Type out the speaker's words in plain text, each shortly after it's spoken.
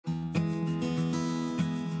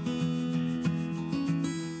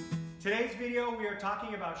today's video, we are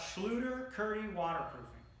talking about Schluter Kerdi waterproofing.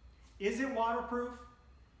 Is it waterproof?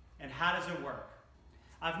 And how does it work?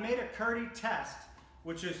 I've made a Kerdi test,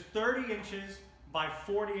 which is 30 inches by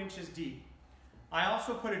 40 inches deep. I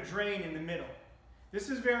also put a drain in the middle. This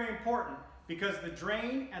is very important because the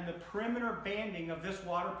drain and the perimeter banding of this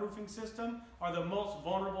waterproofing system are the most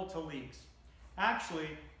vulnerable to leaks. Actually,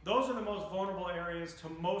 those are the most vulnerable areas to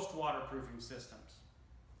most waterproofing systems.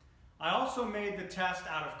 I also made the test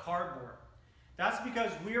out of cardboard. That's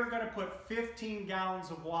because we are going to put 15 gallons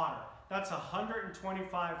of water. That's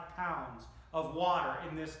 125 pounds of water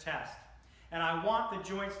in this test. And I want the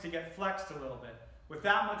joints to get flexed a little bit. With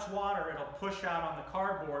that much water, it'll push out on the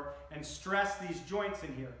cardboard and stress these joints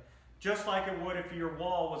in here, just like it would if your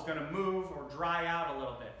wall was going to move or dry out a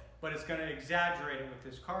little bit, but it's going to exaggerate it with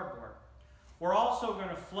this cardboard. We're also going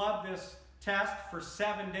to flood this test for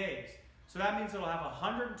 7 days. So that means it'll have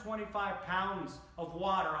 125 pounds of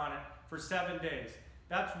water on it for 7 days.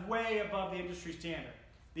 That's way above the industry standard.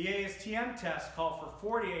 The ASTM test call for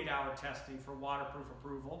 48-hour testing for waterproof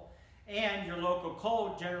approval, and your local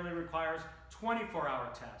code generally requires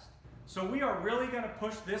 24-hour test. So we are really going to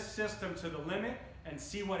push this system to the limit and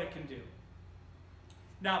see what it can do.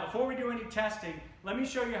 Now, before we do any testing, let me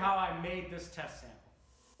show you how I made this test sample.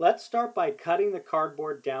 Let's start by cutting the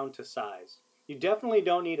cardboard down to size. You definitely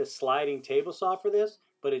don't need a sliding table saw for this,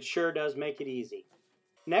 but it sure does make it easy.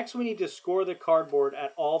 Next, we need to score the cardboard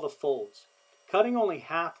at all the folds, cutting only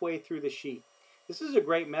halfway through the sheet. This is a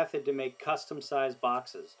great method to make custom-sized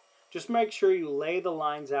boxes. Just make sure you lay the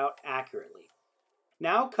lines out accurately.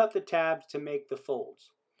 Now cut the tabs to make the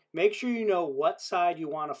folds. Make sure you know what side you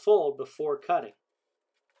want to fold before cutting.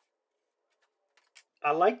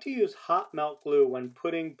 I like to use hot melt glue when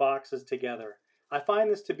putting boxes together. I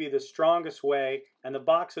find this to be the strongest way, and the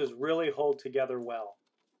boxes really hold together well.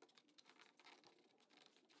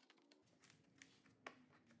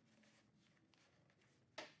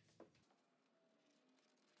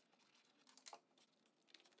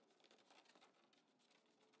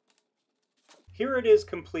 Here it is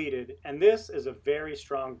completed, and this is a very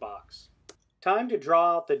strong box. Time to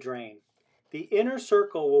draw out the drain. The inner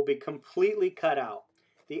circle will be completely cut out.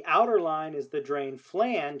 The outer line is the drain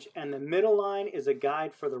flange, and the middle line is a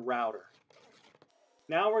guide for the router.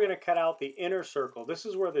 Now we're going to cut out the inner circle. This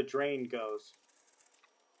is where the drain goes.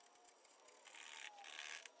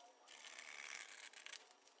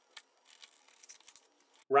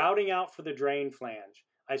 Routing out for the drain flange.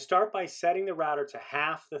 I start by setting the router to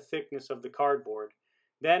half the thickness of the cardboard,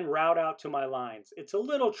 then route out to my lines. It's a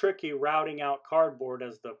little tricky routing out cardboard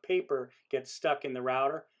as the paper gets stuck in the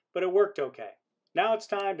router, but it worked okay. Now it's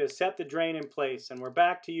time to set the drain in place, and we're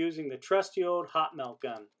back to using the trusty old hot melt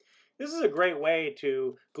gun. This is a great way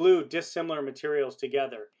to glue dissimilar materials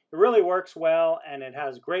together. It really works well, and it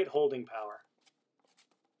has great holding power.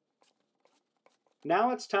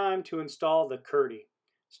 Now it's time to install the Kerdi,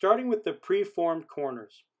 starting with the preformed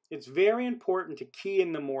corners. It's very important to key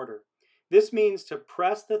in the mortar. This means to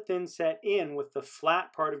press the thin set in with the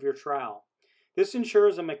flat part of your trowel. This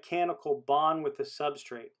ensures a mechanical bond with the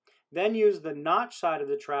substrate. Then use the notch side of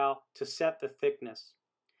the trowel to set the thickness.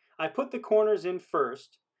 I put the corners in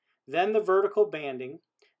first, then the vertical banding,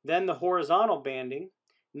 then the horizontal banding,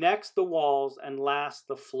 next the walls, and last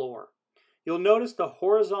the floor. You'll notice the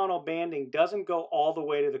horizontal banding doesn't go all the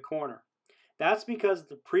way to the corner. That's because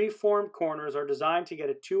the preformed corners are designed to get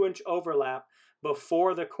a 2-inch overlap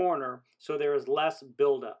before the corner, so there is less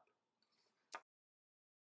buildup.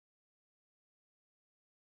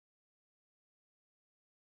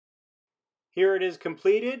 Here it is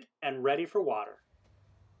completed and ready for water.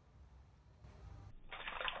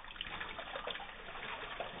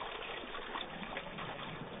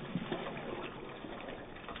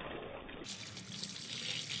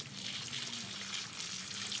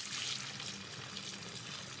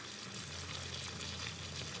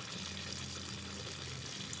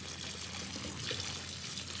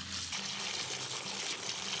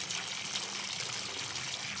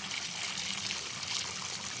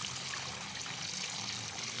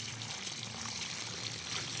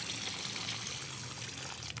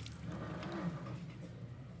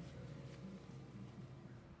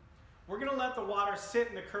 We're going to let the water sit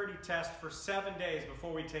in the Kerdi test for 7 days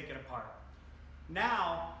before we take it apart.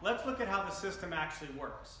 Now, let's look at how the system actually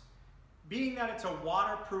works. Being that it's a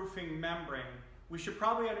waterproofing membrane, we should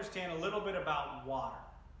probably understand a little bit about water.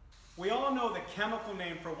 We all know the chemical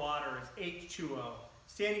name for water is H2O,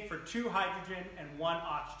 standing for 2 hydrogen and 1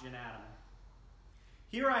 oxygen atom.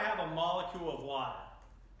 Here I have a molecule of water.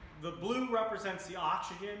 The blue represents the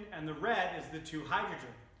oxygen and the red is the 2 hydrogen.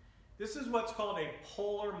 This is what's called a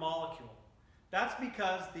polar molecule. That's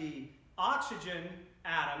because the oxygen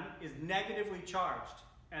atom is negatively charged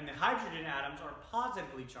and the hydrogen atoms are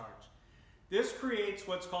positively charged. This creates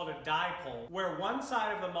what's called a dipole, where one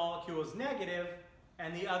side of the molecule is negative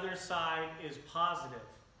and the other side is positive.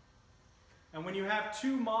 And when you have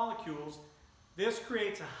two molecules, this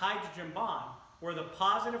creates a hydrogen bond, where the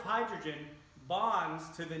positive hydrogen bonds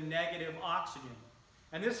to the negative oxygen.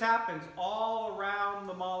 And this happens all around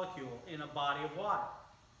the molecule in a body of water.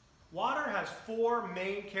 Water has four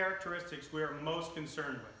main characteristics we are most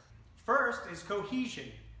concerned with. First is cohesion.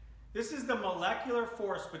 This is the molecular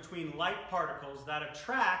force between light particles that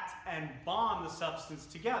attract and bond the substance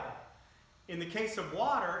together. In the case of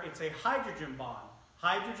water, it's a hydrogen bond,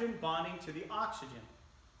 hydrogen bonding to the oxygen.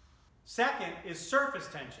 Second is surface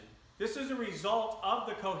tension. This is a result of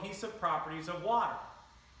the cohesive properties of water.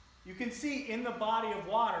 You can see in the body of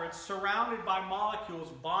water, it's surrounded by molecules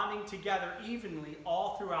bonding together evenly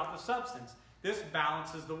all throughout the substance. This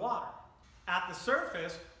balances the water. At the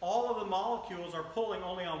surface, all of the molecules are pulling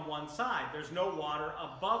only on one side. There's no water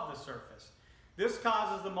above the surface. This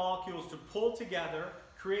causes the molecules to pull together,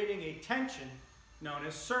 creating a tension known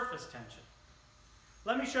as surface tension.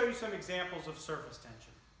 Let me show you some examples of surface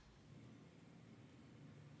tension.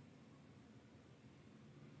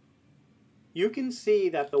 You can see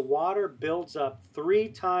that the water builds up 3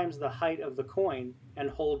 times the height of the coin and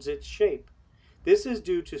holds its shape. This is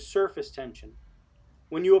due to surface tension.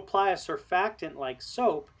 When you apply a surfactant like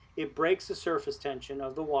soap, it breaks the surface tension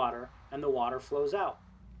of the water and the water flows out.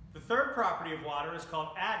 The third property of water is called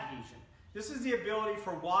adhesion. This is the ability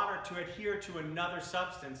for water to adhere to another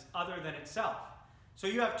substance other than itself. So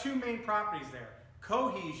you have two main properties there.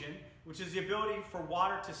 Cohesion, which is the ability for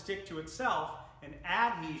water to stick to itself, and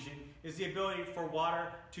adhesion is the ability for water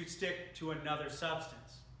to stick to another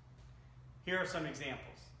substance. Here are some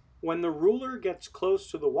examples. When the ruler gets close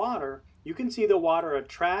to the water, you can see the water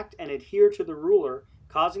attract and adhere to the ruler,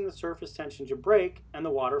 causing the surface tension to break and the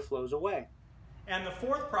water flows away. And the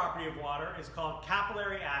fourth property of water is called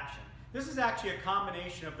capillary action. This is actually a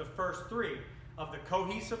combination of the first three, of the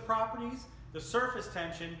cohesive properties, the surface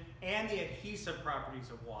tension, and the adhesive properties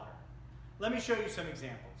of water. Let me show you some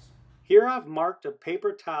examples. Here I've marked a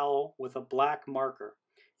paper towel with a black marker.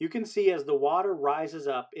 You can see as the water rises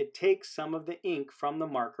up, it takes some of the ink from the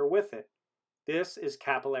marker with it. This is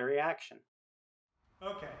capillary action.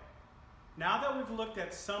 Okay, now that we've looked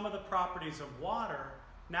at some of the properties of water,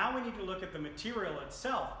 now we need to look at the material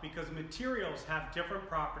itself, because materials have different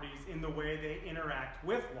properties in the way they interact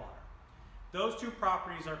with water. Those two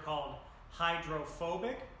properties are called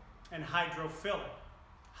hydrophobic and hydrophilic.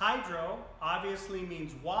 Hydro obviously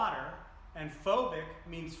means water, and phobic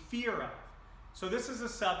means fear of. So this is a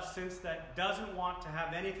substance that doesn't want to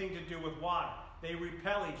have anything to do with water. They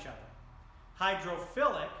repel each other.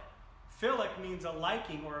 Hydrophilic, philic means a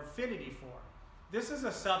liking or affinity for. This is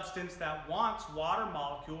a substance that wants water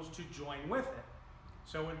molecules to join with it.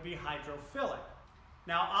 So it would be hydrophilic.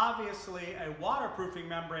 Now obviously a waterproofing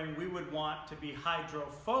membrane we would want to be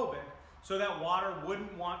hydrophobic, so that water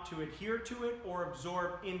wouldn't want to adhere to it or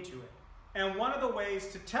absorb into it. And one of the ways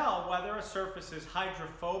to tell whether a surface is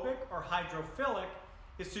hydrophobic or hydrophilic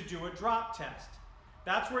is to do a drop test.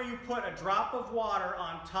 That's where you put a drop of water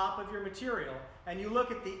on top of your material and you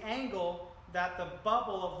look at the angle that the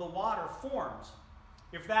bubble of the water forms.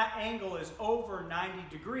 If that angle is over 90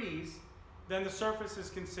 degrees, then the surface is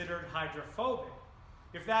considered hydrophobic.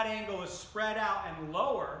 If that angle is spread out and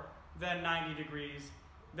lower than 90 degrees,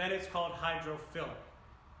 then it's called hydrophilic.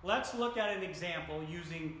 Let's look at an example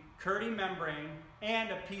using Kerdi membrane and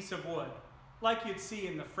a piece of wood, like you'd see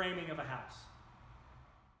in the framing of a house.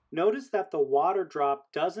 Notice that the water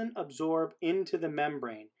drop doesn't absorb into the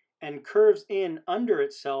membrane and curves in under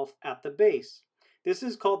itself at the base. This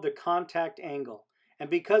is called the contact angle, and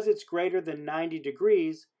because it's greater than 90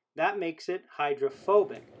 degrees, that makes it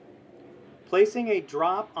hydrophobic. Placing a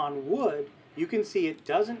drop on wood, you can see it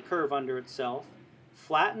doesn't curve under itself,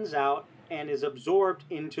 flattens out, and is absorbed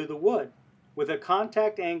into the wood with a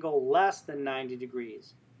contact angle less than 90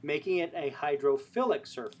 degrees, making it a hydrophilic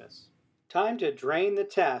surface. Time to drain the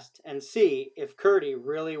test and see if Kerdi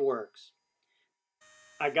really works.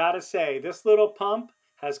 I gotta say, this little pump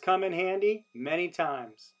has come in handy many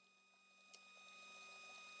times.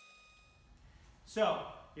 So,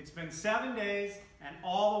 it's been 7 days and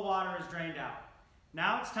all the water is drained out.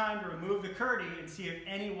 Now it's time to remove the Kerdi and see if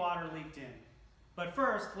any water leaked in. But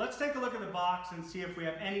first, let's take a look at the box and see if we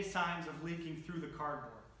have any signs of leaking through the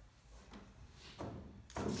cardboard.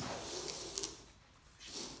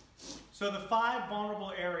 So the 5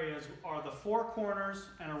 vulnerable areas are the 4 corners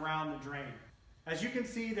and around the drain. As you can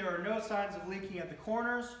see, there are no signs of leaking at the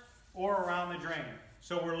corners or around the drain.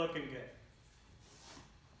 So we're looking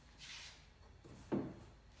good.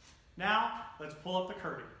 Now, let's pull up the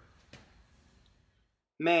Kerdi.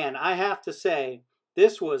 Man, I have to say,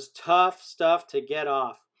 this was tough stuff to get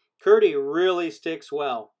off. Kerdi really sticks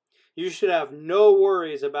well. You should have no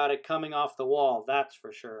worries about it coming off the wall, that's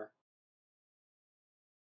for sure.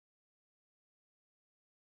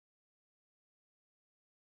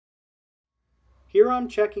 Here I'm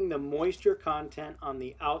checking the moisture content on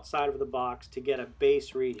the outside of the box to get a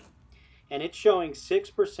base reading, and it's showing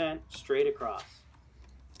 6% straight across.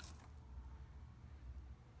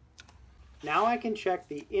 Now I can check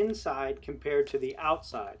the inside compared to the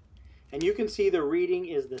outside, and you can see the reading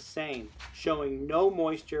is the same, showing no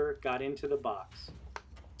moisture got into the box.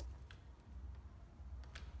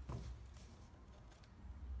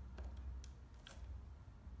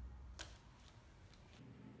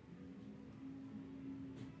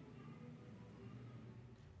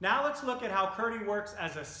 Now let's look at how Kerdi works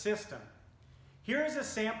as a system. Here is a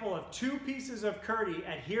sample of 2 pieces of Kerdi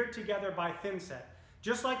adhered together by thinset,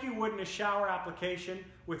 just like you would in a shower application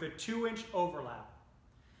with a 2-inch overlap.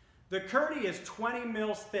 The Kerdi is 20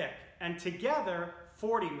 mils thick and together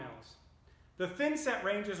 40 mils. The thinset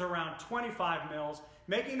ranges around 25 mils,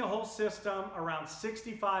 making the whole system around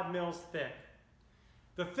 65 mils thick.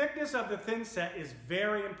 The thickness of the thinset is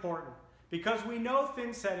very important because we know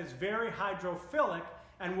thinset is very hydrophilic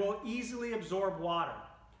and will easily absorb water.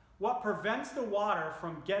 What prevents the water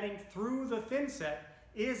from getting through the thinset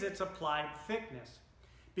is its applied thickness.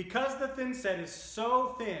 Because the thinset is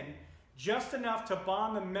so thin, just enough to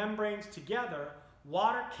bond the membranes together,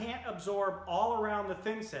 water can't absorb all around the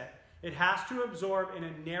thinset. It has to absorb in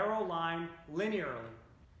a narrow line linearly.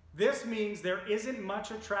 This means there isn't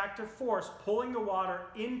much attractive force pulling the water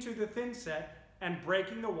into the thinset and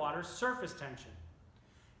breaking the water's surface tension.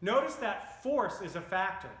 Notice that force is a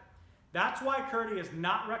factor. That's why Kerdi is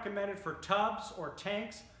not recommended for tubs or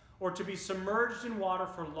tanks or to be submerged in water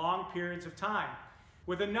for long periods of time.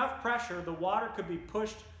 With enough pressure, the water could be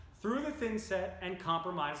pushed through the thinset and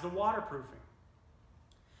compromise the waterproofing.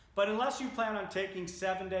 But unless you plan on taking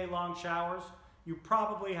 7-day long showers, you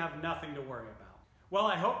probably have nothing to worry about. Well,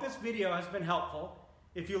 I hope this video has been helpful.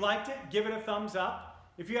 If you liked it, give it a thumbs up.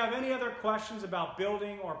 If you have any other questions about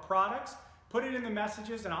building or products, put it in the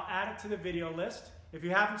messages and I'll add it to the video list. If you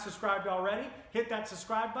haven't subscribed already, hit that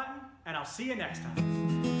subscribe button and I'll see you next time.